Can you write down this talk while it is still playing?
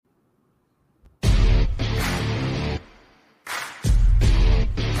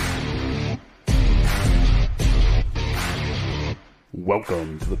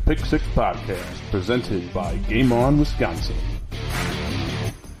Welcome to the Pick Six Podcast, presented by Game On Wisconsin.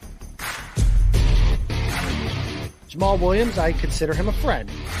 Jamal Williams, I consider him a friend.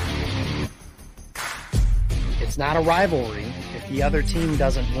 It's not a rivalry if the other team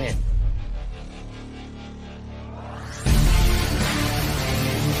doesn't win.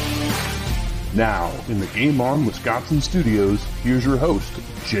 Now, in the Game On Wisconsin studios, here's your host,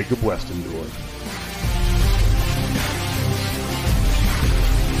 Jacob Westendorf.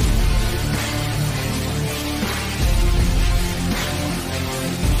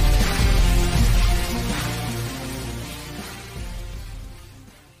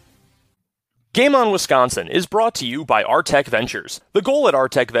 Game On Wisconsin is brought to you by Artec Ventures. The goal at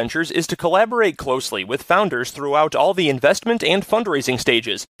Artec Ventures is to collaborate closely with founders throughout all the investment and fundraising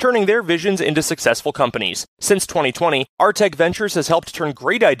stages, turning their visions into successful companies. Since 2020, Artec Ventures has helped turn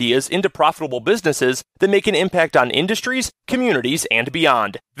great ideas into profitable businesses that make an impact on industries, communities, and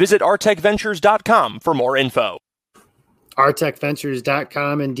beyond. Visit artecventures.com for more info.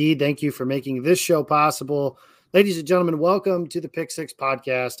 artecventures.com, indeed. Thank you for making this show possible. Ladies and gentlemen, welcome to the Pick Six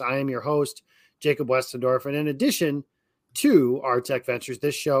Podcast. I am your host, Jacob Westendorf, and in addition to Artec Ventures,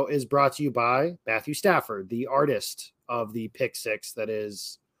 this show is brought to you by Matthew Stafford, the artist of the Pick Six. That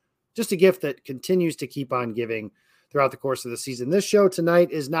is just a gift that continues to keep on giving throughout the course of the season. This show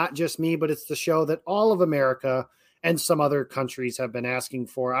tonight is not just me, but it's the show that all of America and some other countries have been asking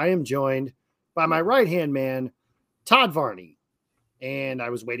for. I am joined by my right-hand man, Todd Varney. And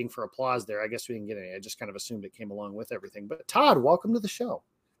I was waiting for applause there. I guess we didn't get any. I just kind of assumed it came along with everything. But Todd, welcome to the show.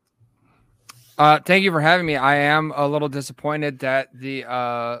 Thank you for having me. I am a little disappointed that the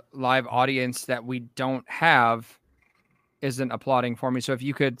live audience that we don't have isn't applauding for me. So if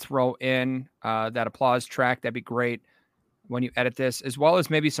you could throw in that applause track, that'd be great when you edit this, as well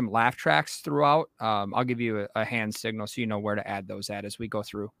as maybe some laugh tracks throughout. I'll give you a hand signal so you know where to add those at as we go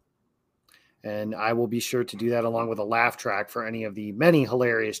through. And I will be sure to do that along with a laugh track for any of the many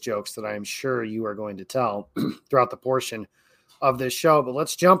hilarious jokes that I'm sure you are going to tell throughout the portion of this show. But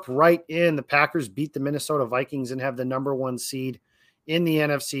let's jump right in. The Packers beat the Minnesota Vikings and have the number one seed in the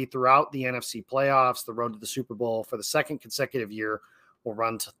NFC throughout the NFC playoffs. The road to the Super Bowl for the second consecutive year will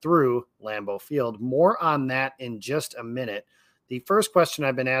run through Lambeau Field. More on that in just a minute. The first question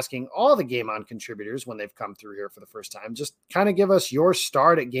I've been asking all the Game On contributors when they've come through here for the first time, just kind of give us your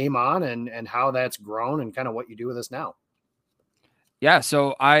start at Game On and how that's grown and kind of what you do with us now. Yeah,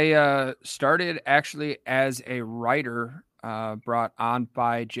 so I started actually as a writer, brought on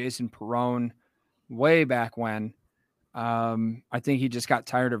by Jason Perrone way back when. I think he just got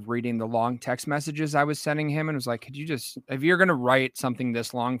tired of reading the long text messages I was sending him and was like, could you just, if you're going to write something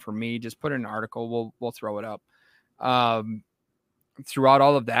this long for me, just put in an article, we'll throw it up. Throughout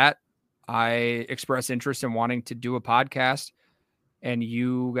all of that, I expressed interest in wanting to do a podcast, and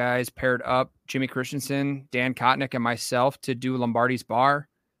you guys paired up Jimmy Christensen, Dan Kotnick, and myself to do Lombardi's Bar,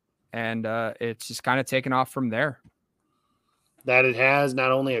 and it's just kind of taken off from there. That it has,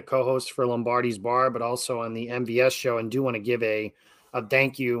 not only a co-host for Lombardi's Bar, but also on the MVS show, and do want to give a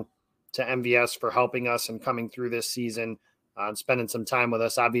thank you to MVS for helping us and coming through this season and spending some time with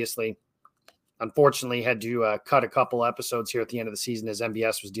us. Obviously, unfortunately, had to cut a couple episodes here at the end of the season as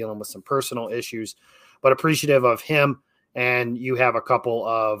MVS was dealing with some personal issues, but appreciative of him. And you have a couple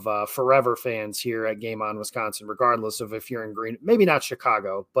of forever fans here at Game On Wisconsin, regardless of if you're in Green, maybe not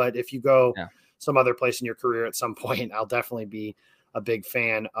Chicago, but if you go some other place in your career at some point, I'll definitely be a big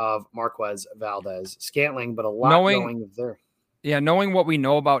fan of Marquez Valdes-Scantling, but a lot going there. Yeah, knowing what we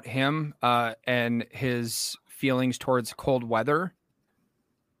know about him and his feelings towards cold weather,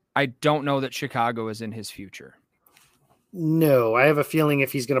 I don't know that Chicago is in his future. No, I have a feeling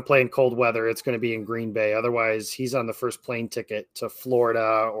if he's going to play in cold weather, it's going to be in Green Bay. Otherwise, he's on the first plane ticket to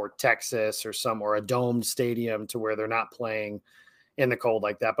Florida or Texas or a domed stadium to where they're not playing in the cold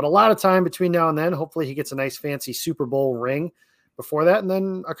like that. But a lot of time between now and then, hopefully he gets a nice fancy Super Bowl ring before that, and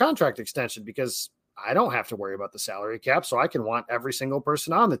then a contract extension, because I don't have to worry about the salary cap, so I can want every single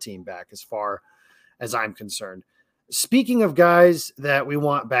person on the team back as far as I'm concerned. Speaking of guys that we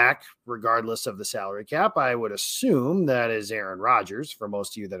want back, regardless of the salary cap, I would assume that is Aaron Rodgers for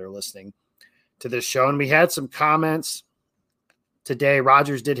most of you that are listening to this show. And we had some comments today.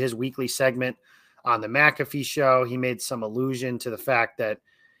 Rodgers did his weekly segment on the McAfee show. He made some allusion to the fact that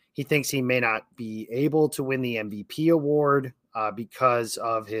he thinks he may not be able to win the MVP award because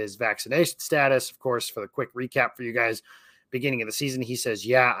of his vaccination status. Of course, for the quick recap for you guys, beginning of the season, he says,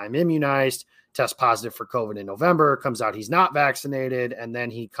 yeah, I'm immunized. Test positive for COVID in November, comes out he's not vaccinated, and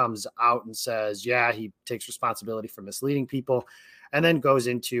then he comes out and says, yeah, he takes responsibility for misleading people, and then goes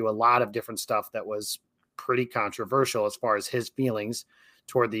into a lot of different stuff that was pretty controversial as far as his feelings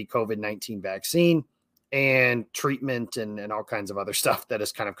toward the COVID-19 vaccine and treatment and all kinds of other stuff that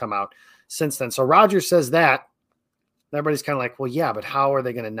has kind of come out since then. So Rodgers says that. Everybody's kind of like, well, yeah, but how are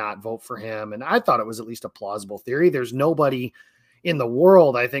they going to not vote for him? And I thought it was at least a plausible theory. There's nobody in the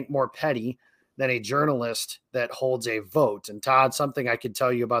world, I think, more petty than a journalist that holds a vote. And Todd, something I could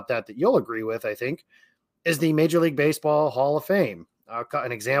tell you about that you'll agree with, I think, is the Major League Baseball Hall of Fame.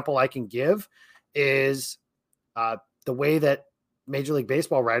 An example I can give is the way that Major League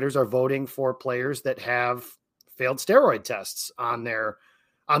Baseball writers are voting for players that have failed steroid tests on their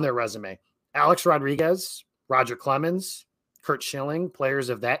resume. Alex Rodriguez, Roger Clemens, Curt Schilling, players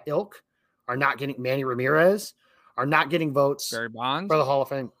of that ilk are not getting, Manny Ramirez are not getting votes Barry Bonds for the Hall of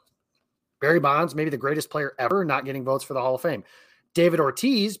Fame. Barry Bonds, maybe the greatest player ever, not getting votes for the Hall of Fame. David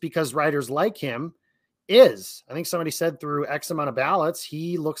Ortiz, because writers like him, is. I think somebody said through X amount of ballots,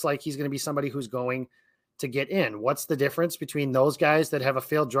 he looks like he's going to be somebody who's going to get in. What's the difference between those guys that have a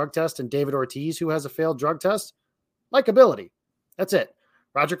failed drug test and David Ortiz, who has a failed drug test? Likability. That's it.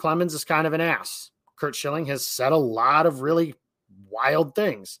 Roger Clemens is kind of an ass. Curt Schilling has said a lot of really wild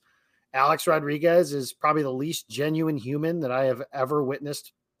things. Alex Rodriguez is probably the least genuine human that I have ever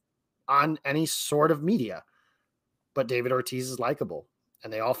witnessed on any sort of media. But David Ortiz is likable,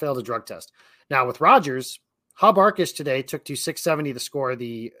 and they all failed a drug test. Now, with Rodgers, Hub Arkush today took to 670 The Score,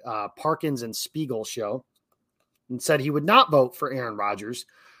 the Parkins and Spiegel show, and said he would not vote for Aaron Rodgers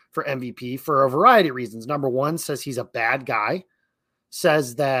for MVP for a variety of reasons. Number one, says he's a bad guy,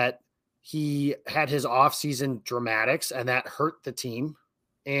 says that he had his offseason dramatics and that hurt the team,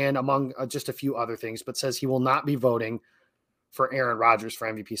 and among just a few other things, but says he will not be voting for Aaron Rodgers for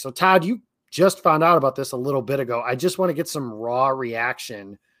MVP. So, Todd, you just found out about this a little bit ago. I just want to get some raw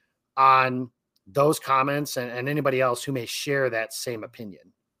reaction on those comments and anybody else who may share that same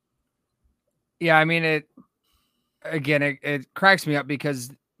opinion. Yeah, I mean, it cracks me up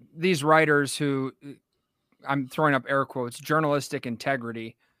because these writers who, I'm throwing up air quotes, journalistic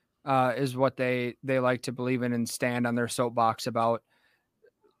integrity is what they like to believe in and stand on their soapbox about.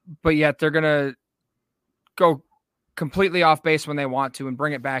 But yet they're going to go completely off base when they want to and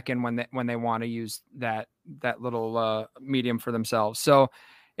bring it back in when they want to use that little medium for themselves. So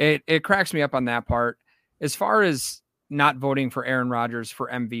it cracks me up on that part. As far as not voting for Aaron Rodgers for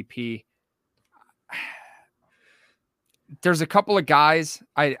MVP, there's a couple of guys.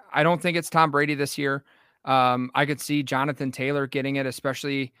 I don't think it's Tom Brady this year. I could see Jonathan Taylor getting it,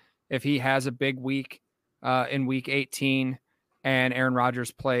 especially if he has a big week in week 18 and Aaron Rodgers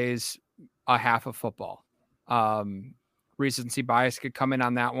plays a half of football. Recency bias could come in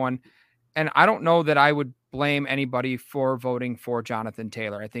on that one. And I don't know that I would blame anybody for voting for Jonathan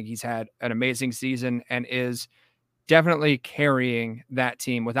Taylor. I think he's had an amazing season and is definitely carrying that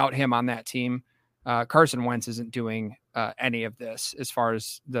team. Without him on that team, Carson Wentz isn't doing any of this as far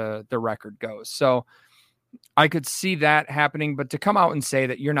as the record goes. So I could see that happening, but to come out and say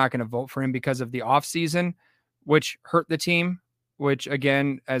that you're not going to vote for him because of the offseason, which hurt the team, which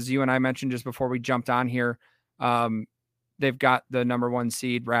again, as you and I mentioned just before we jumped on here, they've got the number one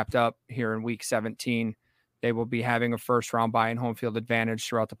seed wrapped up here in week 17. They will be having a first round bye and home field advantage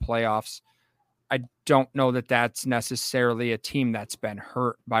throughout the playoffs. I don't know that that's necessarily a team that's been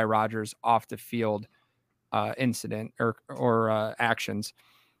hurt by Rodgers off the field incident or actions.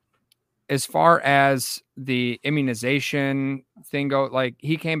 As far as the immunization thing go, like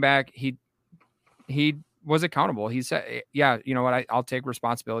he came back, he was accountable. He said, yeah, you know what? I'll take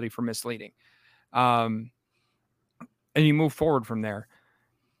responsibility for misleading. And you move forward from there.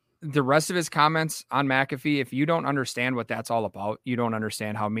 The rest of his comments on McAfee, if you don't understand what that's all about, you don't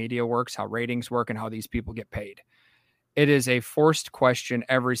understand how media works, how ratings work, and how these people get paid. It is a forced question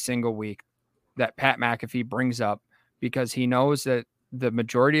every single week that Pat McAfee brings up because he knows that the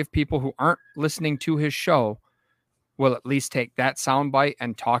majority of people who aren't listening to his show will at least take that soundbite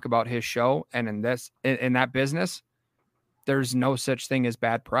and talk about his show. And in that business, there's no such thing as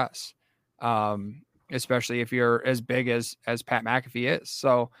bad press. Especially if you're as big as Pat McAfee is.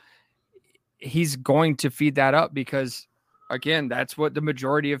 So he's going to feed that up because, again, that's what the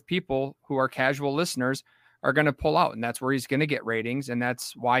majority of people who are casual listeners are going to pull out. And that's where he's going to get ratings. And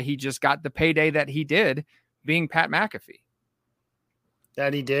that's why he just got the payday that he did being Pat McAfee.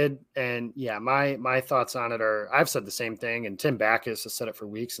 That he did. And yeah, my thoughts on it are, I've said the same thing, and Tim Backus has said it for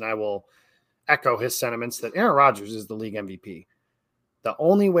weeks, and I will echo his sentiments that Aaron Rodgers is the league MVP. The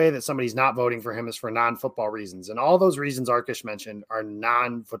only way that somebody's not voting for him is for non-football reasons. And all those reasons Arkush mentioned are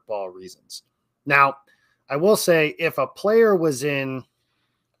non-football reasons. Now, I will say if a player was in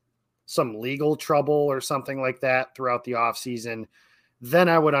some legal trouble or something like that throughout the offseason, then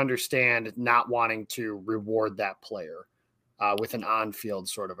I would understand not wanting to reward that player with an on-field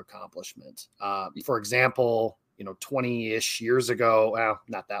sort of accomplishment. For example, 20-ish years ago, well,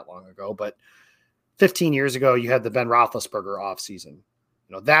 not that long ago, but 15 years ago, you had the Ben Roethlisberger offseason.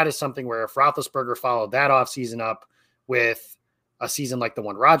 That is something where if Roethlisberger followed that offseason up with a season like the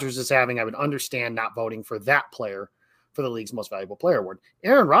one Rodgers is having, I would understand not voting for that player for the league's most valuable player award.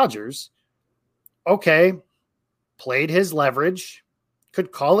 Aaron Rodgers, okay, played his leverage,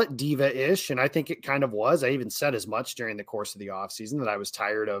 could call it diva-ish, and I think it kind of was. I even said as much during the course of the offseason that I was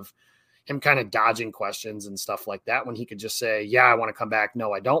tired of him kind of dodging questions and stuff like that when he could just say, yeah, I want to come back.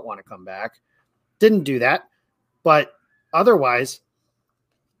 No, I don't want to come back. Didn't do that. But otherwise,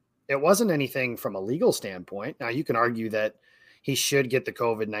 it wasn't anything from a legal standpoint. Now, you can argue that he should get the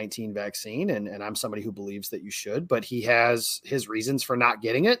COVID-19 vaccine, and I'm somebody who believes that you should, but he has his reasons for not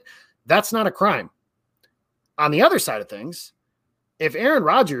getting it. That's not a crime. On the other side of things, if Aaron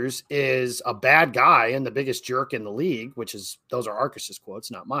Rodgers is a bad guy and the biggest jerk in the league, those are Arcus's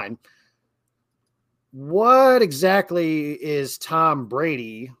quotes, not mine, what exactly is Tom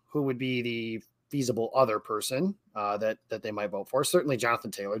Brady, who would be the feasible other person that they might vote for? Certainly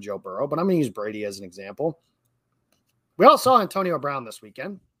Jonathan Taylor, Joe Burrow, but I'm going to use Brady as an example. We all saw Antonio Brown this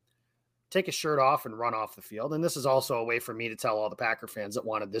weekend take his shirt off and run off the field. And this is also a way for me to tell all the Packer fans that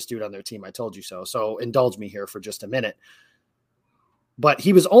wanted this dude on their team, I told you so. So indulge me here for just a minute. But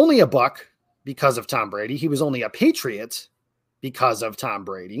he was only a Buck because of Tom Brady. He was only a Patriot because of Tom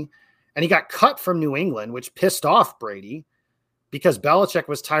Brady. And he got cut from New England, which pissed off Brady because Belichick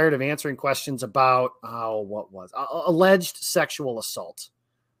was tired of answering questions about, alleged sexual assault.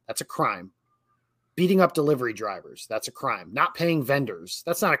 That's a crime. Beating up delivery drivers. That's a crime. Not paying vendors.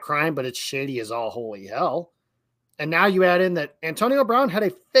 That's not a crime, but it's shady as all holy hell. And now you add in that Antonio Brown had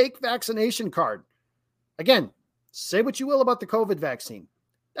a fake vaccination card. Again, say what you will about the COVID vaccine.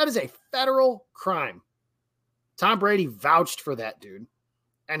 That is a federal crime. Tom Brady vouched for that dude.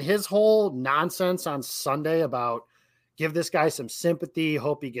 And his whole nonsense on Sunday about give this guy some sympathy,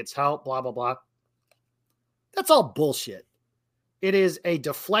 hope he gets help, blah, blah, blah. That's all bullshit. It is a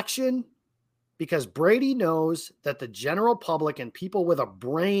deflection because Brady knows that the general public and people with a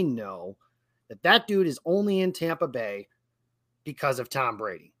brain know that dude is only in Tampa Bay because of Tom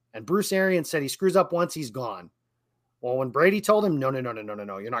Brady. And Bruce Arians said he screws up once, he's gone. Well, when Brady told him, no,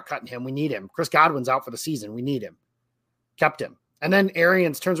 you're not cutting him. We need him. Chris Godwin's out for the season. We need him. Kept him. And then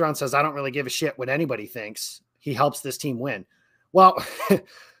Arians turns around and says, I don't really give a shit what anybody thinks. He helps this team win. Well,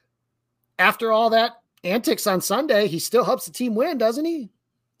 after all that antics on Sunday, he still helps the team win, doesn't he?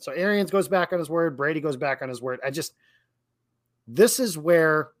 So Arians goes back on his word. Brady goes back on his word. This is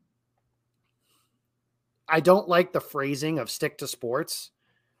where I don't like the phrasing of stick to sports.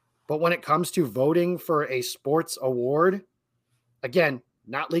 But when it comes to voting for a sports award, again,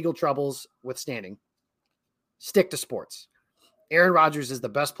 not legal troubles withstanding, stick to sports. Aaron Rodgers is the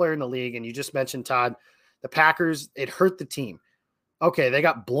best player in the league. And you just mentioned, Todd, the Packers, it hurt the team. Okay, they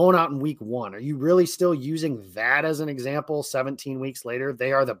got blown out in week 1. Are you really still using that as an example 17 weeks later?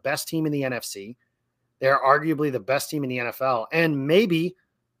 They are the best team in the NFC. They are arguably the best team in the NFL. And maybe,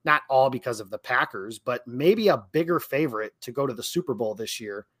 not all because of the Packers, but maybe a bigger favorite to go to the Super Bowl this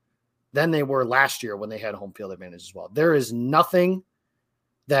year than they were last year when they had home field advantage as well. There is nothing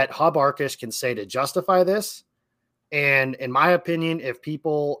that Hub Arkush can say to justify this. And in my opinion, if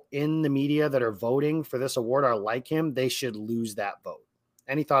people in the media that are voting for this award are like him, they should lose that vote.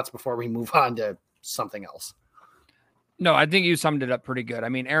 Any thoughts before we move on to something else? No, I think you summed it up pretty good. I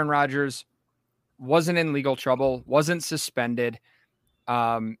mean, Aaron Rodgers wasn't in legal trouble, wasn't suspended.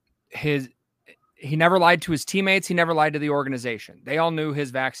 He never lied to his teammates. He never lied to the organization. They all knew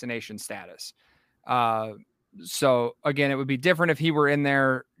his vaccination status. So again, it would be different if he were in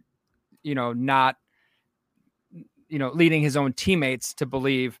there, not, leading his own teammates to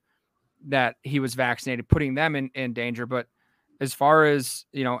believe that he was vaccinated, putting them in danger. But as far as,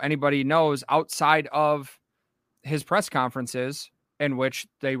 anybody knows, outside of his press conferences in which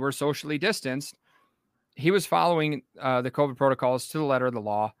they were socially distanced, he was following the COVID protocols to the letter of the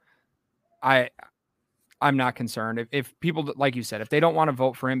law. I'm not concerned. If people, like you said, if they don't want to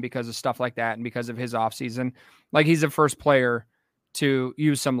vote for him because of stuff like that and because of his offseason, like he's the first player to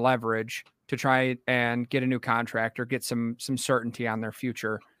use some leverage to try and get a new contract or get some certainty on their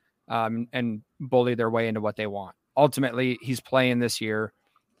future and bully their way into what they want. Ultimately, he's playing this year.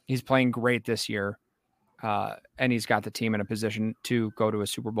 He's playing great this year. And he's got the team in a position to go to a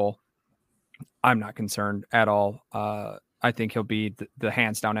Super Bowl. I'm not concerned at all. I think he'll be the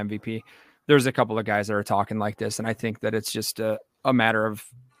hands down MVP. There's a couple of guys that are talking like this, and I think that it's just a matter of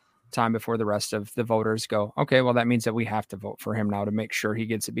time before the rest of the voters go, okay, well, that means that we have to vote for him now to make sure he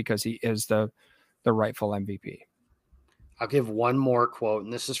gets it because he is the rightful MVP. I'll give one more quote,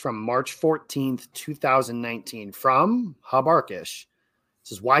 and this is from March 14th, 2019, from Hub Arkish. It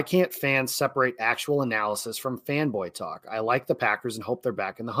says, why can't fans separate actual analysis from fanboy talk? I like the Packers and hope they're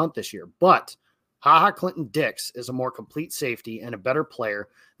back in the hunt this year, but HaHa Clinton-Dix is a more complete safety and a better player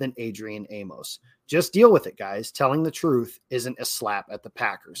than Adrian Amos. Just deal with it, guys. Telling the truth isn't a slap at the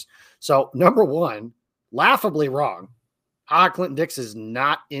Packers. So, number one, laughably wrong. HaHa Clinton-Dix is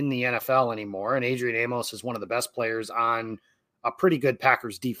not in the NFL anymore, and Adrian Amos is one of the best players on a pretty good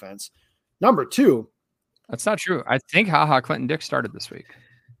Packers defense. Number two. That's not true. I think HaHa Clinton-Dix started this week.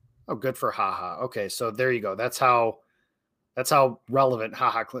 Oh, good for HaHa. Okay, so there you go. That's how relevant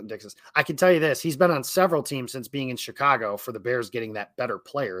HaHa Clinton-Dix is. I can tell you this. He's been on several teams since being in Chicago for the Bears getting that better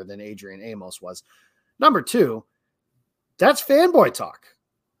player than Adrian Amos was. Number two, that's fanboy talk.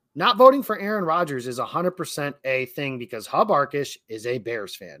 Not voting for Aaron Rodgers is 100% a thing because Hub Arkish is a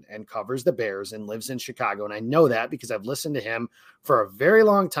Bears fan and covers the Bears and lives in Chicago. And I know that because I've listened to him for a very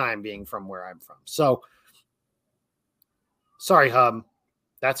long time being from where I'm from. So, sorry, Hub.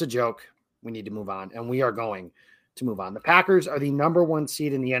 That's a joke. We need to move on. And we are going to move on. The Packers are the number one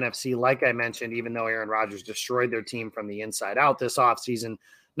seed in the NFC, like I mentioned, even though Aaron Rodgers destroyed their team from the inside out this offseason.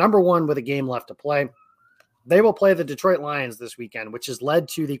 Number one with a game left to play. They will play the Detroit Lions this weekend, which has led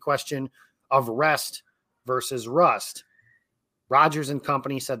to the question of rest versus rust. Rodgers and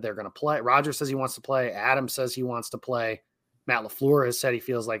company said they're going to play. Rodgers says he wants to play. Adams says he wants to play. Matt LaFleur has said he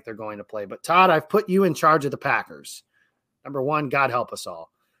feels like they're going to play. But Todd, I've put you in charge of the Packers. Number one, God help us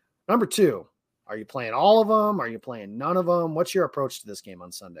all. Number two, are you playing all of them? Are you playing none of them? What's your approach to this game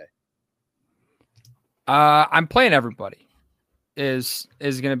on Sunday? I'm playing everybody. Is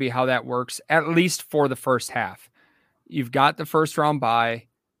going to be how that works, at least for the first half. You've got the first round bye.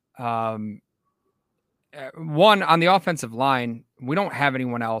 One, on the offensive line, we don't have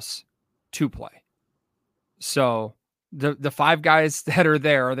anyone else to play. So the five guys that are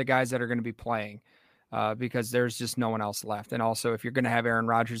there are the guys that are going to be playing because there's just no one else left. And also, if you're going to have Aaron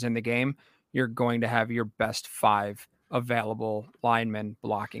Rodgers in the game, you're going to have your best five available linemen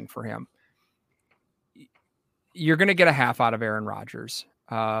blocking for him. You're going to get a half out of Aaron Rodgers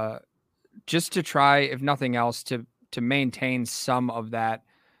just to try, if nothing else, to maintain some of that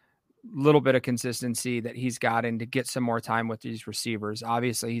little bit of consistency that he's gotten to get some more time with these receivers.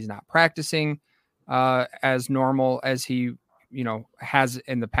 Obviously, he's not practicing as normal as he has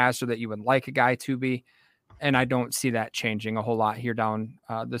in the past or that you would like a guy to be. And I don't see that changing a whole lot here down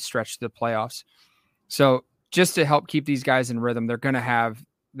the stretch of the playoffs. So just to help keep these guys in rhythm, they're going to have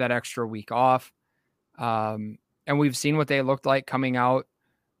that extra week off. And we've seen what they looked like coming out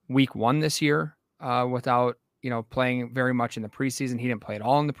week one this year without, playing very much in the preseason. He didn't play at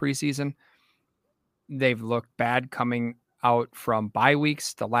all in the preseason. They've looked bad coming out from bye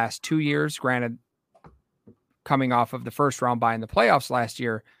weeks the last 2 years. Granted, coming off of the first round bye in the playoffs last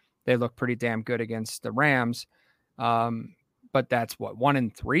year, they looked pretty damn good against the Rams. But that's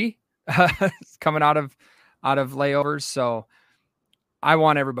 1-3 coming out of layovers. So I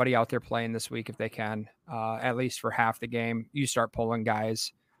want everybody out there playing this week if they can, at least for half the game. You start pulling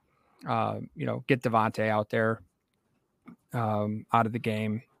guys, get Devontae out there out of the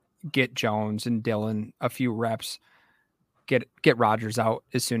game, get Jones and Dillon a few reps, get Rodgers out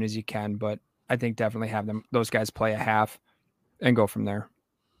as soon as you can. But I think definitely have those guys play a half and go from there.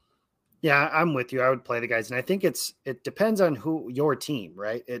 Yeah, I'm with you. I would play the guys. And I think it depends on who your team,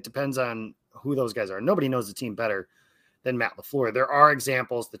 right? It depends on who those guys are. Nobody knows the team better than Matt LaFleur. There are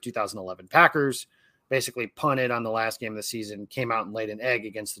examples. The 2011 Packers basically punted on the last game of the season, came out and laid an egg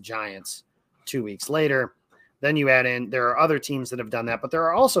against the Giants 2 weeks later. Then you add in, there are other teams that have done that, but there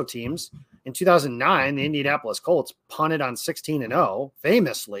are also teams. In 2009, the Indianapolis Colts punted on 16-0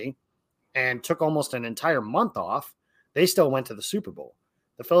 famously and took almost an entire month off. They still went to the Super Bowl.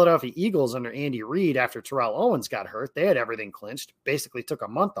 The Philadelphia Eagles under Andy Reid, after Terrell Owens got hurt, they had everything clinched, basically took a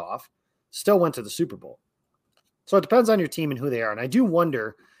month off, still went to the Super Bowl. So it depends on your team and who they are. And I do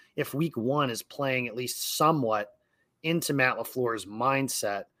wonder if week one is playing at least somewhat into Matt LaFleur's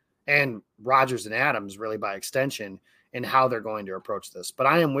mindset and Rodgers and Adams really by extension and how they're going to approach this. But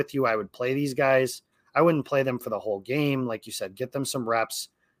I am with you. I would play these guys. I wouldn't play them for the whole game. Like you said, get them some reps,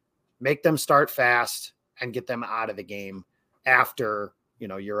 make them start fast and get them out of the game after,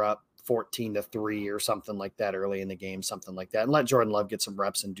 you're up 14-3 or something like that early in the game, something like that. And let Jordan Love get some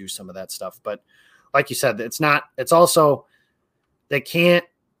reps and do some of that stuff. But like you said, it's not like the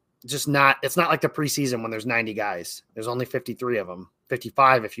preseason when there's 90 guys. There's only 53 of them,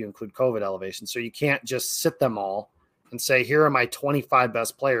 55 if you include COVID elevation. So you can't just sit them all and say, here are my 25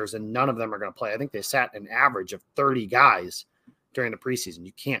 best players, and none of them are going to play. I think they sat an average of 30 guys during the preseason.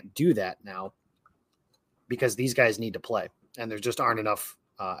 You can't do that now because these guys need to play, and there just aren't enough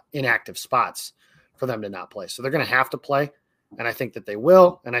inactive spots for them to not play. So they're going to have to play, and I think that they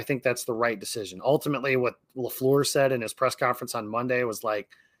will, and I think that's the right decision. Ultimately, what LaFleur said in his press conference on Monday was like,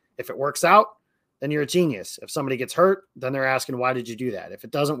 if it works out, then you're a genius. If somebody gets hurt, then they're asking, why did you do that? If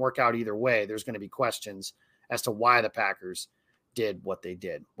it doesn't work out either way, there's going to be questions as to why the Packers did what they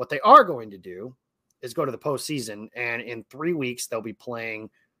did. What they are going to do is go to the postseason, and in 3 weeks, they'll be playing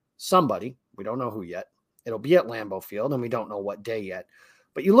somebody. We don't know who yet. It'll be at Lambeau Field, and we don't know what day yet.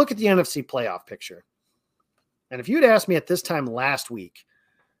 But you look at the NFC playoff picture, and if you'd asked me at this time last week,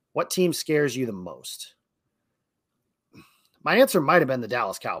 what team scares you the most? My answer might have been the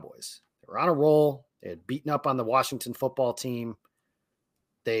Dallas Cowboys. They were on a roll. They had beaten up on the Washington football team.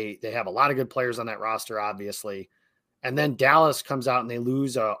 They have a lot of good players on that roster, obviously. And then Dallas comes out and they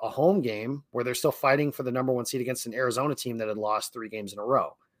lose a home game where they're still fighting for the number 1 seed against an Arizona team that had lost 3 games in a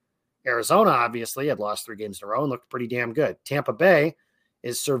row. Arizona obviously had lost 3 games in a row and looked pretty damn good. Tampa Bay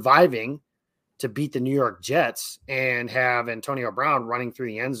is surviving to beat the New York Jets and have Antonio Brown running through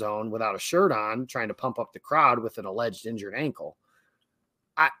the end zone without a shirt on, trying to pump up the crowd with an alleged injured ankle.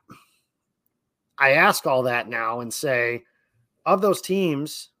 I ask all that now and say, of those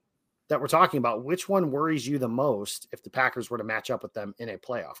teams that we're talking about, which one worries you the most if the Packers were to match up with them in a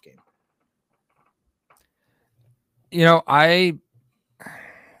playoff game? You know, I'm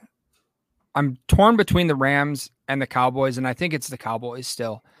torn between the Rams and the Cowboys, and I think it's the Cowboys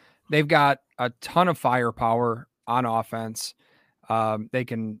still. They've got a ton of firepower on offense. They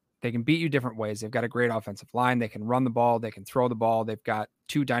can beat you different ways. They've got a great offensive line. They can run the ball. They can throw the ball. They've got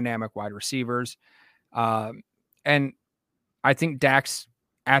 2 dynamic wide receivers. And I think Dak's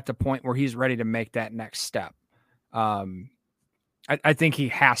at the point where he's ready to make that next step. I think he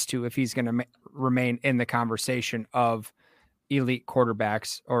has to, if he's going to remain in the conversation of elite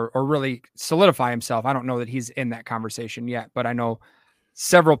quarterbacks or really solidify himself. I don't know that he's in that conversation yet, but I know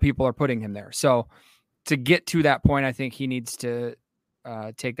several people are putting him there. So to get to that point, I think he needs to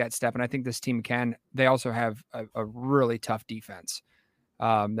take that step. And I think this team can. They also have a really tough defense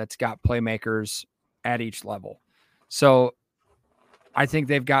that's got playmakers at each level. So I think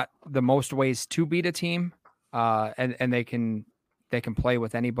they've got the most ways to beat a team, and they can play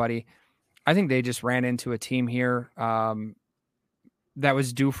with anybody. I think they just ran into a team here that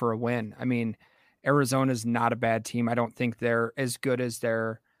was due for a win. I mean, Arizona's not a bad team. I don't think they're as good as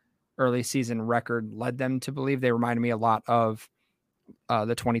their early season record led them to believe. They reminded me a lot of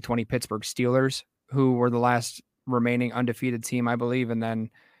the 2020 Pittsburgh Steelers, who were the last remaining undefeated team, I believe, and then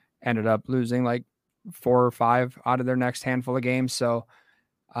ended up losing like 4 or 5 out of their next handful of games. So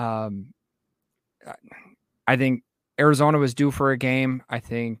I think Arizona was due for a game. I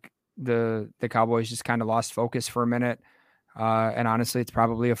think the Cowboys just kind of lost focus for a minute. And honestly, it's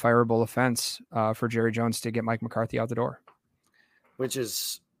probably a fireable offense for Jerry Jones to get Mike McCarthy out the door. Which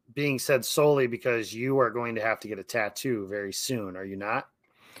is being said solely because you are going to have to get a tattoo very soon. Are you not?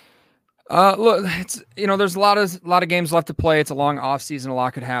 Look, it's, there's a lot of games left to play. It's a long off season. A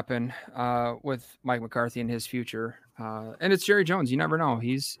lot could happen with Mike McCarthy and his future. And it's Jerry Jones. You never know.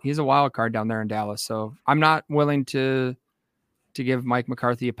 He's a wild card down there in Dallas. So I'm not willing to give Mike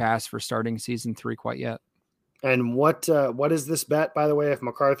McCarthy a pass for starting season 3 quite yet. And what is this bet, by the way? If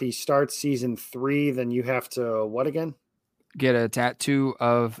McCarthy starts season 3, then you have to what again? Get a tattoo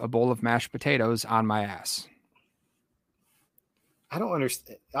of a bowl of mashed potatoes on my ass. I don't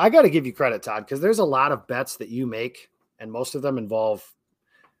understand. I got to give you credit, Todd, because there's a lot of bets that you make, and most of them involve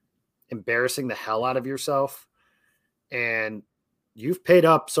embarrassing the hell out of yourself. And you've paid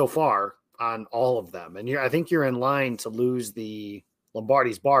up so far on all of them. And I think you're in line to lose the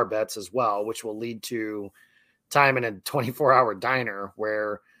Lombardi's Bar bets as well, which will lead to time in a 24-hour diner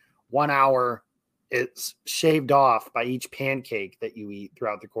where 1 hour is shaved off by each pancake that you eat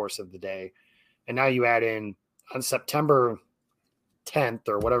throughout the course of the day. And now you add in on September 10th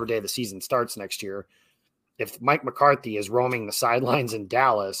or whatever day the season starts next year, if Mike McCarthy is roaming the sidelines in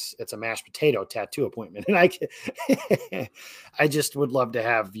Dallas, it's a mashed potato tattoo appointment. And I just would love to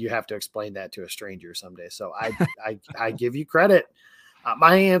have to explain that to a stranger someday. So I give you credit.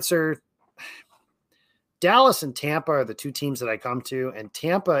 My answer, Dallas and Tampa are the 2 teams that I come to, and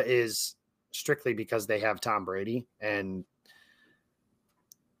Tampa is strictly because they have Tom Brady, and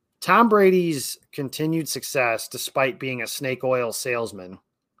Tom Brady's continued success, despite being a snake oil salesman,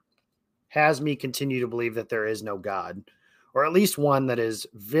 has me continue to believe that there is no God, or at least one that is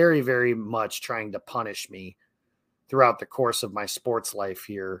very, very much trying to punish me throughout the course of my sports life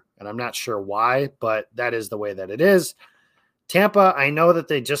here, and I'm not sure why, but that is the way that it is. Tampa, I know that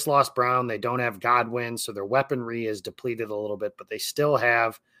they just lost Brown. They don't have Godwin, so their weaponry is depleted a little bit, but they still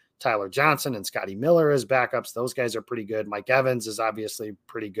have Tyler Johnson and Scotty Miller as backups. Those guys are pretty good. Mike Evans is obviously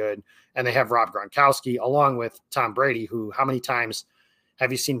pretty good, and they have Rob Gronkowski along with Tom Brady, who how many times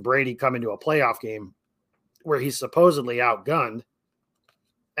have you seen Brady come into a playoff game where he's supposedly outgunned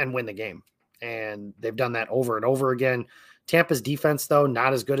and win the game? And they've done that over and over again. Tampa's defense, though,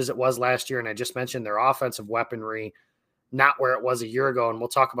 not as good as it was last year. And I just mentioned their offensive weaponry, not where it was a year ago. And we'll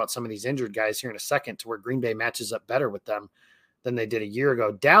talk about some of these injured guys here in a second to where Green Bay matches up better with them than they did a year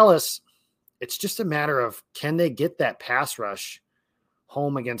ago. Dallas, it's just a matter of can they get that pass rush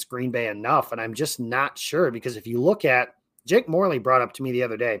home against Green Bay enough? And I'm just not sure, because if you look at, Jake Morley brought up to me the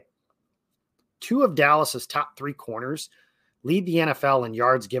other day, 2 of Dallas's top 3 corners lead the NFL in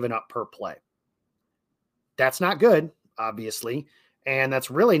yards given up per play. That's not good, obviously, and that's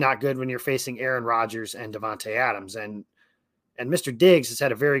really not good when you're facing Aaron Rodgers and Devontae Adams. And Mr. Diggs has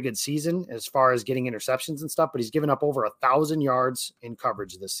had a very good season as far as getting interceptions and stuff, but he's given up over 1,000 yards in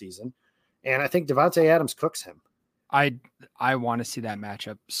coverage this season. And I think Devontae Adams cooks him. I want to see that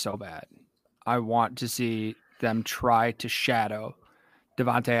matchup so bad. I want to see them try to shadow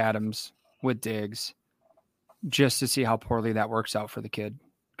Devontae Adams with Diggs just to see how poorly that works out for the kid,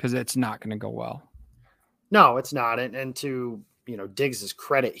 because it's not going to go well. No, it's not. And to, Diggs'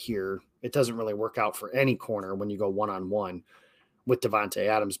 credit here, it doesn't really work out for any corner when you go one-on-one with Devontae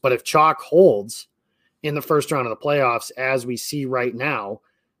Adams. But if chalk holds in the first round of the playoffs, as we see right now,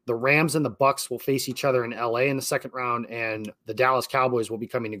 the Rams and the Bucs will face each other in LA in the second round, and the Dallas Cowboys will be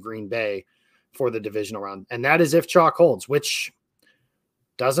coming to Green Bay for the divisional round. And that is if chalk holds, which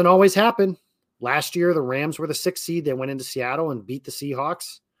doesn't always happen. Last year, the Rams were the 6th seed. They went into Seattle and beat the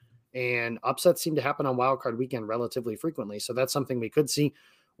Seahawks. And upsets seem to happen on Wild Card Weekend relatively frequently. So that's something we could see.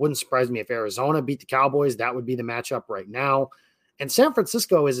 Wouldn't surprise me if Arizona beat the Cowboys. That would be the matchup right now. And San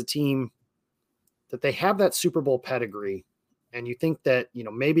Francisco is a team that they have that Super Bowl pedigree. And you think that,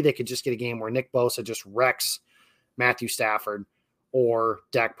 maybe they could just get a game where Nick Bosa just wrecks Matthew Stafford or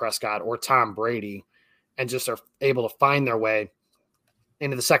Dak Prescott or Tom Brady and just are able to find their way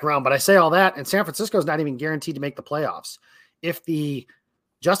into the second round. But I say all that, and San Francisco is not even guaranteed to make the playoffs. If the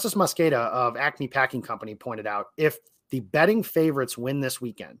Justice Mosqueda of Acme Packing Company pointed out, if the betting favorites win this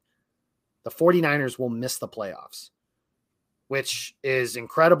weekend, the 49ers will miss the playoffs, which is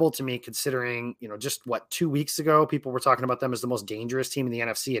incredible to me considering, just 2 weeks ago, people were talking about them as the most dangerous team in the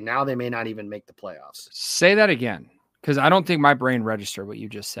NFC, and now they may not even make the playoffs. Say that again, because I don't think my brain registered what you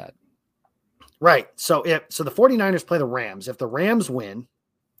just said. Right. So the 49ers play the Rams. If the Rams win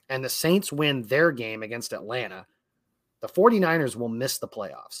and the Saints win their game against Atlanta, the 49ers will miss the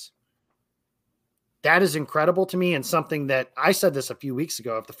playoffs. That is incredible to me, and something that I said this a few weeks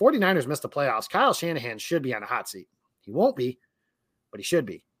ago. If the 49ers miss the playoffs, Kyle Shanahan should be on a hot seat. He won't be, but he should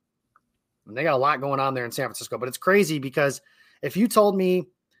be. And they got a lot going on there in San Francisco. But it's crazy because if you told me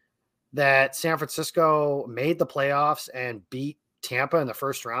that San Francisco made the playoffs and beat Tampa in the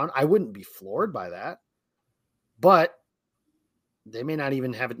first round, I wouldn't be floored by that. But they may not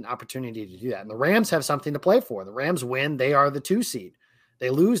even have an opportunity to do that. And the Rams have something to play for. The Rams win, they are the 2 seed. They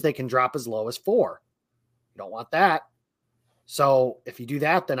lose, they can drop as low as 4. You don't want that. So if you do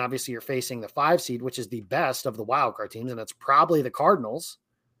that, then obviously you're facing the 5 seed, which is the best of the wild card teams, and it's probably the Cardinals,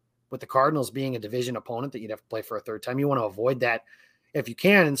 with the Cardinals being a division opponent that you'd have to play for a third time. You want to avoid that if you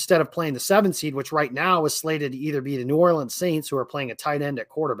can, instead of playing the 7 seed, which right now is slated to either be the New Orleans Saints, who are playing a tight end at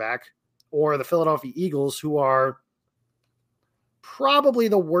quarterback, or the Philadelphia Eagles, who are probably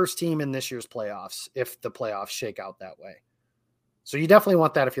the worst team in this year's playoffs if the playoffs shake out that way. So you definitely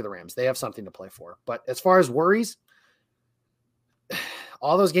want that if you're the Rams. They have something to play for. But as far as worries,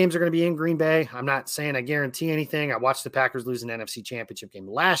 all those games are going to be in Green Bay. I'm not saying I guarantee anything. I watched the Packers lose an NFC Championship game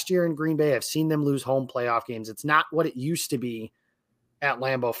last year in Green Bay. I've seen them lose home playoff games. It's not what it used to be at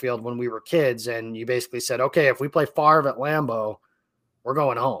Lambeau Field when we were kids, and you basically said, okay, if we play Favre at Lambeau, we're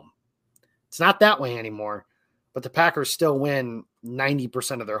going home. It's not that way anymore. But the Packers still win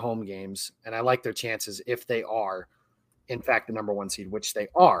 90% of their home games, and I like their chances if they are, in fact, the number 1 seed, which they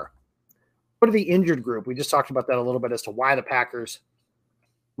are. Go to the injured group. We just talked about that a little bit as to why the Packers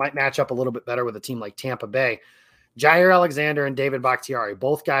might match up a little bit better with a team like Tampa Bay. Jair Alexander and David Bakhtiari,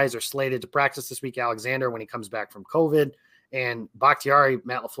 both guys are slated to practice this week. Alexander, when he comes back from COVID, and Bakhtiari,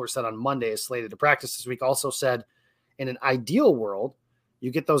 Matt LaFleur said on Monday, is slated to practice this week. Also said, in an ideal world,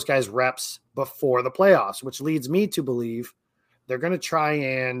 you get those guys reps before the playoffs, which leads me to believe they're going to try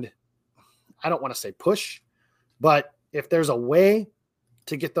and, I don't want to say push, but if there's a way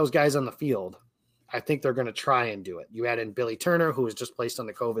to get those guys on the field, I think they're going to try and do it. You add in Billy Turner, who was just placed on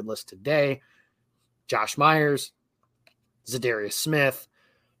the COVID list today, Josh Myers, Zadarius Smith.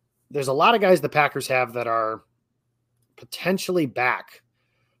 There's a lot of guys the Packers have that are potentially back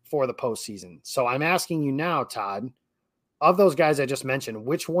for the postseason. So I'm asking you now, Todd, of those guys I just mentioned,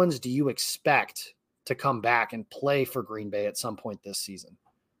 which ones do you expect to come back and play for Green Bay at some point this season?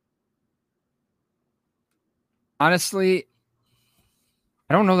 Honestly,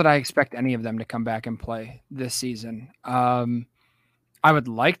 I don't know that I expect any of them to come back and play this season. I would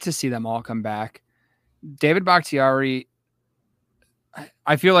like to see them all come back. David Bakhtiari,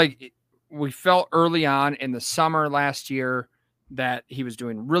 I feel like we felt early on in the summer last year that he was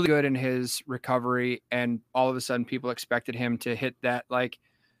doing really good in his recovery, and all of a sudden people expected him to hit that like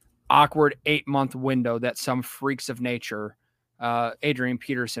awkward 8-month window that some freaks of nature, Adrian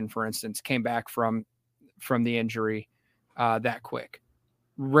Peterson, for instance, came back from the injury that quick.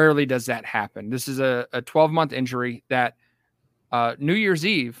 Rarely does that happen. This is a 12-month injury that New Year's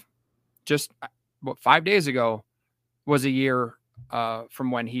Eve, just 5 days ago, was a year from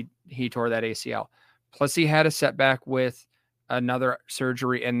when he tore that ACL. Plus he had a setback with another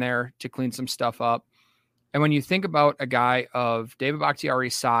surgery in there to clean some stuff up. And when you think about a guy of David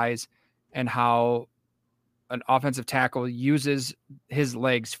Bakhtiari's size and how an offensive tackle uses his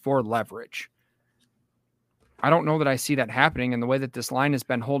legs for leverage, I don't know that I see that happening. And the way that this line has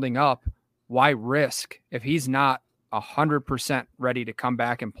been holding up, why risk? If he's not 100% ready to come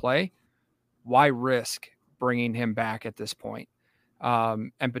back and play, why risk bringing him back at this point,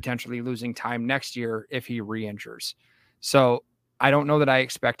 and potentially losing time next year if he re-injures? So I don't know that I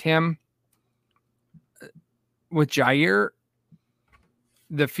expect him. With Jair,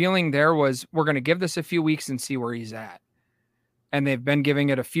 the feeling there was, we're going to give this a few weeks and see where he's at. And they've been giving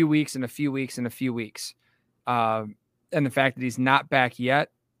it a few weeks and a few weeks and a few weeks. And the fact that he's not back yet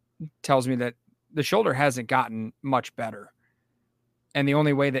tells me that the shoulder hasn't gotten much better. And the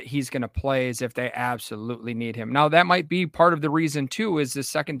only way that he's going to play is if they absolutely need him. Now, that might be part of the reason, too, is the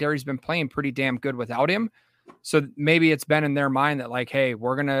secondary's been playing pretty damn good without him. So maybe it's been in their mind that, like, hey,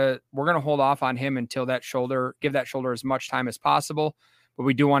 we're gonna hold off on him until give that shoulder as much time as possible. But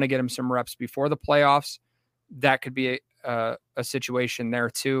we do want to get him some reps before the playoffs. That could be a situation there,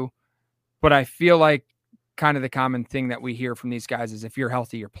 too. But I feel like kind of the common thing that we hear from these guys is if you're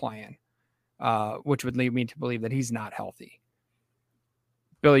healthy, you're playing, which would lead me to believe that he's not healthy.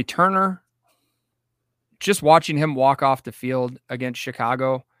 Billy Turner, just watching him walk off the field against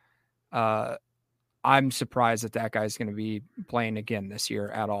Chicago, I'm surprised that guy's going to be playing again this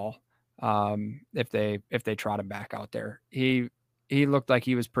year at all. If they trot him back out there, he looked like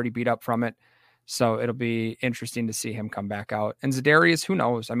he was pretty beat up from it. So it'll be interesting to see him come back out. And Zadarius, who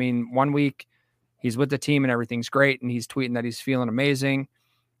knows? I mean, 1 week he's with the team and everything's great, and he's tweeting that he's feeling amazing.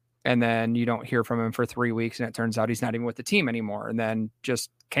 And then you don't hear from him for 3 weeks, and it turns out he's not even with the team anymore, and then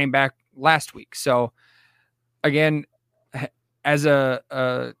just came back last week. So again, as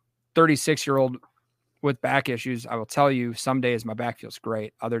a 36-year-old with back issues, I will tell you, some days my back feels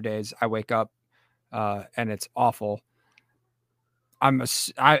great. Other days I wake up and it's awful. I'm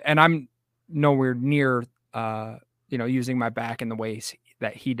nowhere near using my back in the ways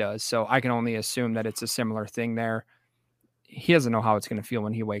that he does. So I can only assume that it's a similar thing there. He doesn't know how it's going to feel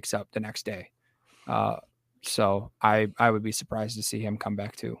when he wakes up the next day. So I would be surprised to see him come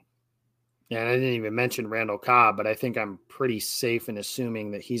back too. Yeah, and I didn't even mention Randall Cobb, but I think I'm pretty safe in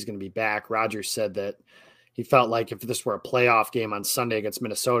assuming that he's going to be back. Rodgers said that he felt like if this were a playoff game on Sunday against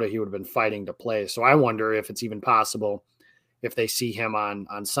Minnesota, he would have been fighting to play. So I wonder if it's even possible if they see him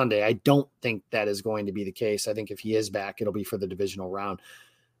on Sunday. I don't think that is going to be the case. I think if he is back, it'll be for the divisional round.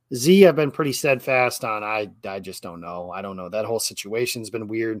 Z, I've been pretty steadfast on. I just don't know. I don't know. That whole situation's been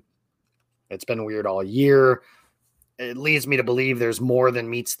weird. It's been weird all year. It leads me to believe there's more than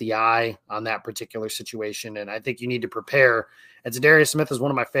meets the eye on that particular situation. And I think you need to prepare. And Zadarius Smith is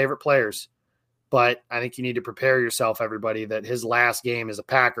one of my favorite players, but I think you need to prepare yourself, everybody, that his last game as a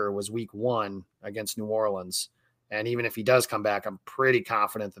Packer was week 1 against New Orleans. And even if he does come back, I'm pretty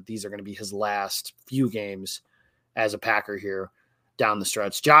confident that these are going to be his last few games as a Packer here down the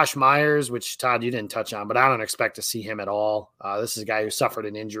stretch. Josh Myers, which Todd, you didn't touch on, but I don't expect to see him at all. This is a guy who suffered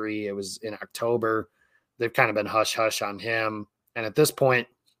an injury. It was in October. They've kind of been hush-hush on him. And at this point,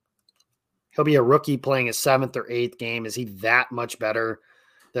 he'll be a rookie playing his 7th or 8th game. Is he that much better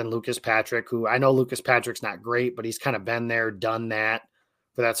than Lucas Patrick, who I know Lucas Patrick's not great, but he's kind of been there, done that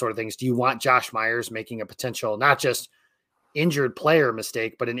for that sort of things. Do you want Josh Myers making a potential, not just injured player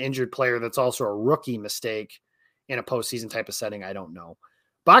mistake, but an injured player that's also a rookie mistake in a postseason type of setting? I don't know.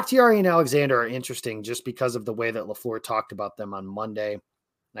 Bakhtiari and Alexander are interesting just because of the way that LaFleur talked about them on Monday.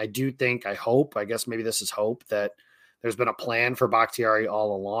 I do think, I guess maybe this is hope, that there's been a plan for Bakhtiari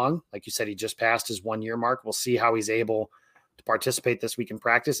all along. Like you said, he just passed his 1 year mark. We'll see how he's able to participate this week in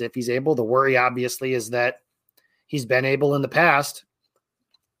practice. If he's able, the worry obviously is that he's been able in the past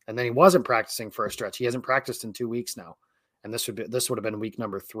and then he wasn't practicing for a stretch. He hasn't practiced in 2 weeks now. And this would have been week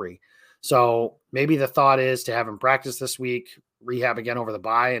number 3. So maybe the thought is to have him practice this week, rehab again over the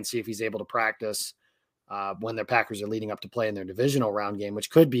bye, and see if he's able to practice when their Packers are leading up to play in their divisional round game,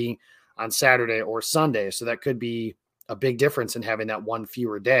 which could be on Saturday or Sunday. So that could be a big difference in having that one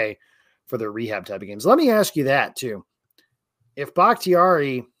fewer day for their rehab type of games. Let me ask you that too. If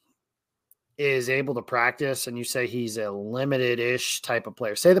Bakhtiari is able to practice and you say he's a limited-ish type of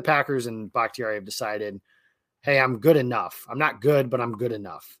player, say the Packers and Bakhtiari have decided, hey, I'm good enough. I'm not good, but I'm good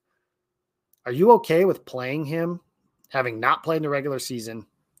enough. Are you okay with playing him, having not played in the regular season,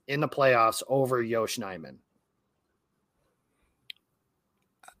 in the playoffs over Yosh Nijman?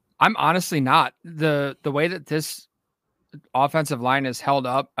 I'm honestly not. The way that this offensive line is held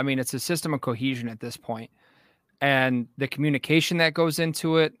up, I mean, it's a system of cohesion at this point. And the communication that goes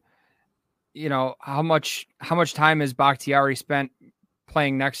into it, you know, how much time has Bakhtiari spent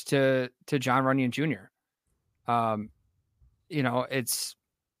playing next to John Runyon Jr.? You know, it's,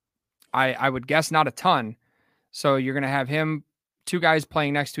 I would guess not a ton. So you're going to have him, 2 guys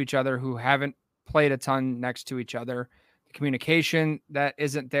playing next to each other who haven't played a ton next to each other. The communication that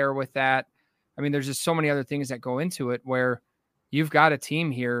isn't there with that. I mean, there's just so many other things that go into it where you've got a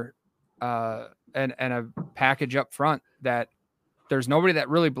team here and a package up front that there's nobody that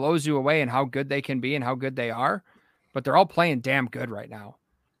really blows you away in how good they can be and how good they are, but they're all playing damn good right now.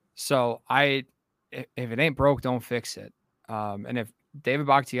 So if it ain't broke, don't fix it. And if David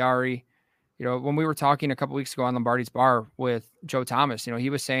Bakhtiari, you know, when we were talking a couple weeks ago on Lombardi's Bar with Joe Thomas, you know, he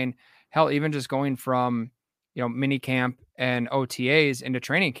was saying, hell, even just going from, you know, mini camp and OTAs into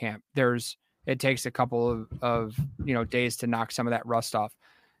training camp, it takes a couple of, you know, days to knock some of that rust off.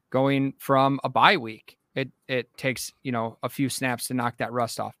 Going from a bye week, it takes, you know, a few snaps to knock that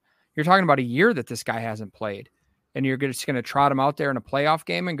rust off. You're talking about a year that this guy hasn't played, and you're just going to trot him out there in a playoff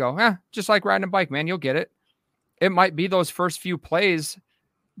game and go, just like riding a bike, man, you'll get it. It might be those first few plays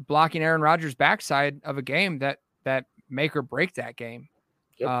blocking Aaron Rodgers' backside of a game that make or break that game.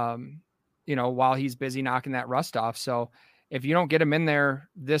 Yep. You know, while he's busy knocking that rust off. So if you don't get him in there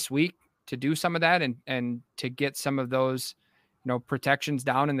this week to do some of that and to get some of those, you know, protections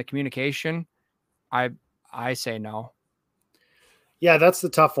down in the communication, I say no. Yeah, that's the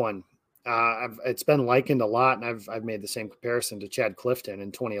tough one. It's been likened a lot, and I've made the same comparison to Chad Clifton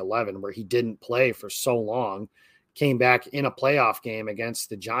in 2011, where he didn't play for so long, came back in a playoff game against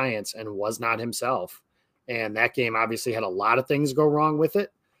the Giants and was not himself. And that game obviously had a lot of things go wrong with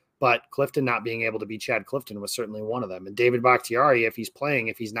it, but Clifton not being able to be Chad Clifton was certainly one of them. And David Bakhtiari, if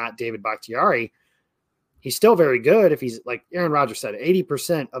he's not David Bakhtiari, he's still very good. If he's, like Aaron Rodgers said,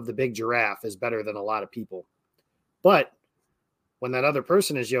 80% of the big giraffe is better than a lot of people. But when that other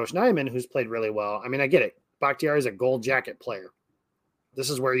person is Yosh Nijman, who's played really well, I mean, I get it. Bakhtiari is a gold jacket player. This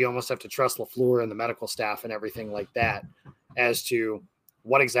is where you almost have to trust LaFleur and the medical staff and everything like that as to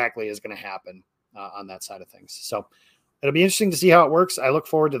what exactly is going to happen on that side of things. So it'll be interesting to see how it works. I look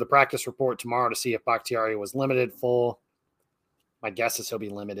forward to the practice report tomorrow to see if Bakhtiari was limited, full. My guess is he'll be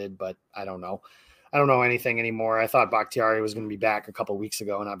limited, but I don't know. I don't know anything anymore. I thought Bakhtiari was going to be back a couple of weeks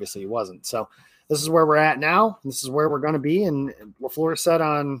ago, and obviously he wasn't. So this is where we're at now. This is where we're going to be. And LaFleur said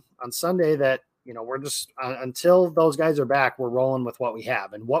on Sunday that, you know, we're just until those guys are back, we're rolling with what we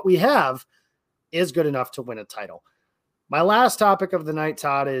have. And what we have is good enough to win a title. My last topic of the night,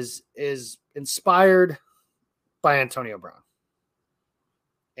 Todd, is inspired by Antonio Brown.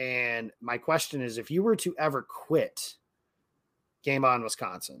 And my question is, if you were to ever quit Game On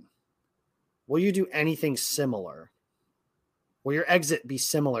Wisconsin, will you do anything similar? Will your exit be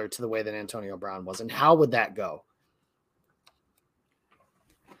similar to the way that Antonio Brown was? And how would that go?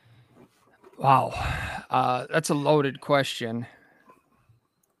 Wow. That's a loaded question.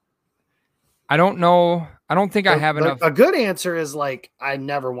 I don't know. I don't think I have enough. A good answer is like, I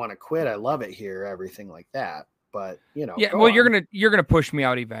never want to quit. I love it here. Everything like that. But, you know. Yeah, well, you're going to push me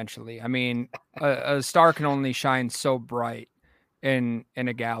out eventually. I mean, a star can only shine so bright in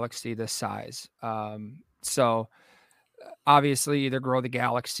a galaxy this size. So obviously either grow the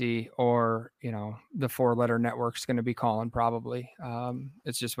galaxy or, you know, the 4-letter network's going to be calling probably.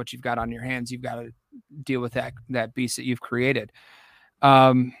 It's just what you've got on your hands. You've got to deal with that beast that you've created.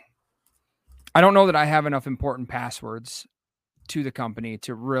 I don't know that I have enough important passwords to the company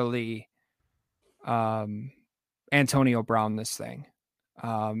to really Antonio Brown this thing.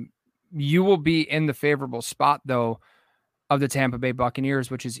 You will be in the favorable spot though of the Tampa Bay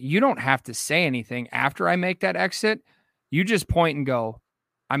Buccaneers, which is you don't have to say anything after I make that exit. You just point and go,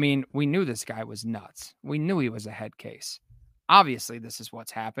 I mean, we knew this guy was nuts. We knew he was a head case. Obviously, this is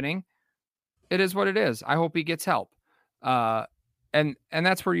what's happening. It is what it is. I hope he gets help. And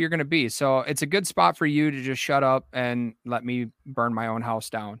that's where you're going to be. So it's a good spot for you to just shut up and let me burn my own house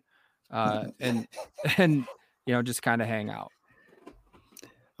down. And just kind of hang out.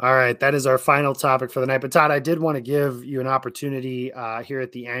 All right, that is our final topic for the night. But Todd, I did want to give you an opportunity here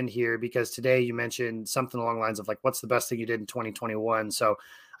at the end here, because today you mentioned something along the lines of like, what's the best thing you did in 2021? So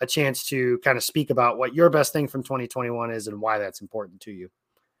a chance to kind of speak about what your best thing from 2021 is and why that's important to you.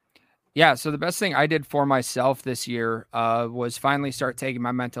 Yeah, so the best thing I did for myself this year was finally start taking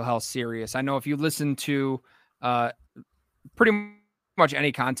my mental health serious. I know if you listen to pretty much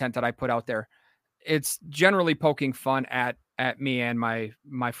any content that I put out there, it's generally poking fun at me and my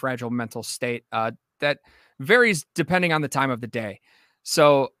fragile mental state that varies depending on the time of the day.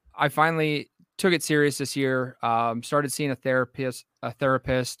 So I finally took it serious this year, started seeing a therapist,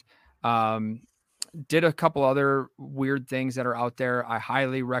 did a couple other weird things that are out there. I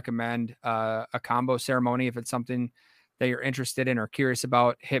highly recommend a combo ceremony. If it's something that you're interested in or curious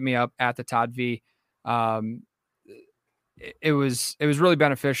about, hit me up at the Todd V. It was really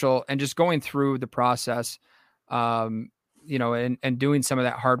beneficial, and just going through the process, and doing some of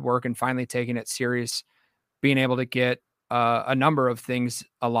that hard work and finally taking it serious, being able to get a number of things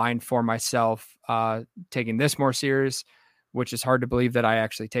aligned for myself, taking this more serious, which is hard to believe that I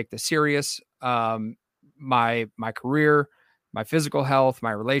actually take this serious. My career, my physical health,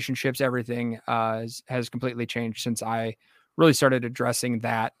 my relationships, everything has completely changed since I really started addressing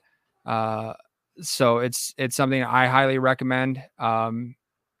that. So it's something I highly recommend,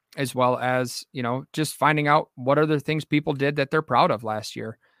 as well as, just finding out what other things people did that they're proud of last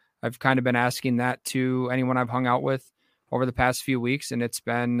year. I've kind of been asking that to anyone I've hung out with over the past few weeks, and it's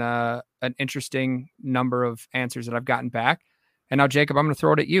been an interesting number of answers that I've gotten back. And now, Jacob, I'm going to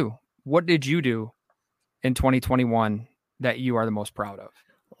throw it at you. What did you do in 2021 that you are the most proud of?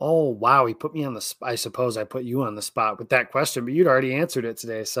 Oh, wow. He put me on the spot. I suppose I put you on the spot with that question, but you'd already answered it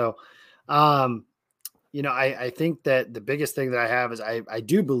today. So, I think that the biggest thing that I have is I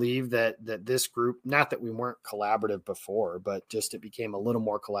do believe that this group, not that we weren't collaborative before, but just it became a little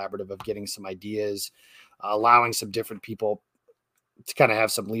more collaborative of getting some ideas, allowing some different people to kind of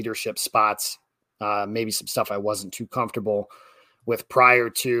have some leadership spots, maybe some stuff I wasn't too comfortable with prior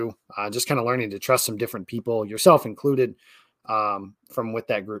to, just kind of learning to trust some different people, yourself included, from with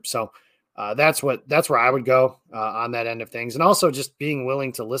that group. So that's where I would go on that end of things. And also just being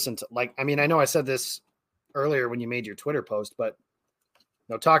willing to listen to, I know I said this earlier when you made your Twitter post, but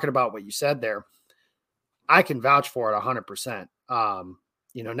talking about what you said there, I can vouch for it 100%.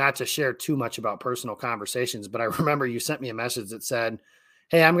 Not to share too much about personal conversations, but I remember you sent me a message that said,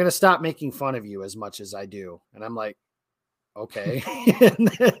 "Hey, I'm going to stop making fun of you as much as I do." And I'm like, okay. And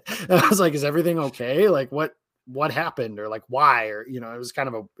I was like, is everything okay? Like what happened, or like why, or, it just kind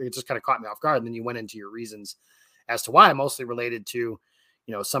of caught me off guard. And then you went into your reasons as to why, mostly related to,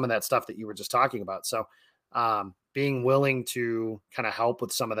 some of that stuff that you were just talking about. So, being willing to kind of help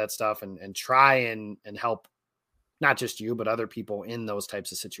with some of that stuff and try and help not just you, but other people in those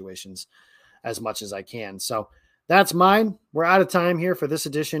types of situations as much as I can. So that's mine. We're out of time here for this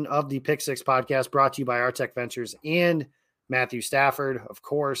edition of the Pick Six podcast, brought to you by Artec Ventures and Matthew Stafford, of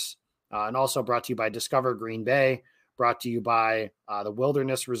course, and also brought to you by Discover Green Bay, brought to you by the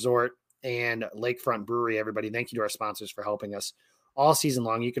Wilderness Resort and Lakefront Brewery. Everybody, thank you to our sponsors for helping us all season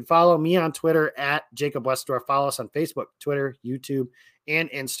long. You can follow me on Twitter at Jacob Westdorf. Follow us on Facebook, Twitter, YouTube, and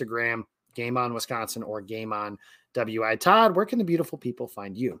Instagram, Game On Wisconsin or Game On WI. Todd, where can the beautiful people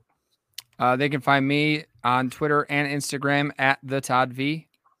find you? They can find me on Twitter and Instagram at the Todd V.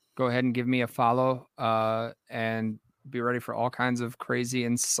 Go ahead and give me a follow, and be ready for all kinds of crazy,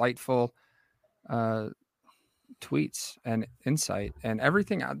 insightful tweets and insight and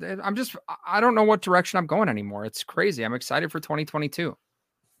everything. I don't know what direction I'm going anymore. It's crazy. I'm excited for 2022.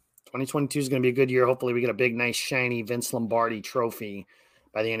 2022 is going to be a good year. Hopefully we get a big, nice, shiny Vince Lombardi trophy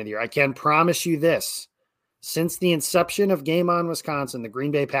by the end of the year. I can promise you this. Since the inception of Game On Wisconsin, the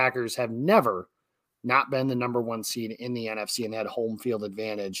Green Bay Packers have never not been the number one seed in the NFC and had home field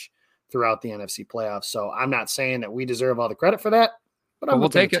advantage throughout the NFC playoffs. So I'm not saying that we deserve all the credit for that, but we'll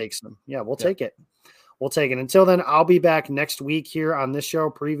take some. Yeah, we'll take it. We'll take it. Until then, I'll be back next week here on this show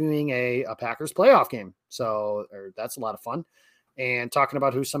previewing a Packers playoff game. So that's a lot of fun, and talking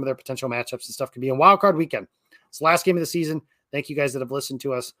about who some of their potential matchups and stuff could be in Wild Card Weekend. It's the last game of the season. Thank you guys that have listened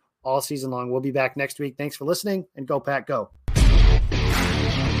to us all season long. We'll be back next week. Thanks for listening, and go Pack, go.